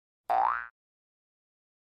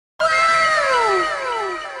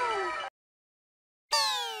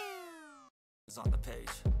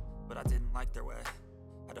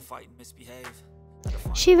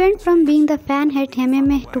She went from being the fan at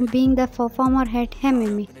MMA to being the performer at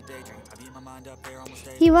MMA.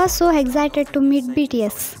 He was so excited to meet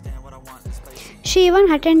BTS. She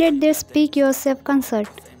even attended their Speak Yourself concert.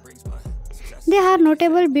 They are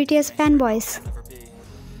notable BTS fanboys.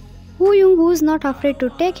 Woo Young, who is not afraid to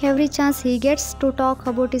take every chance he gets to talk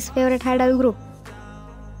about his favorite idol group.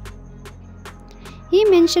 He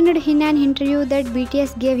mentioned in an interview that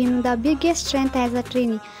BTS gave him the biggest strength as a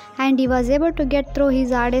trainee, and he was able to get through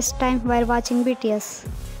his hardest time while watching BTS.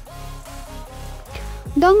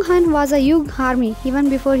 Donghan was a young ARMY even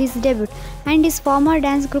before his debut, and his former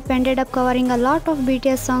dance group ended up covering a lot of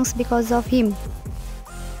BTS songs because of him.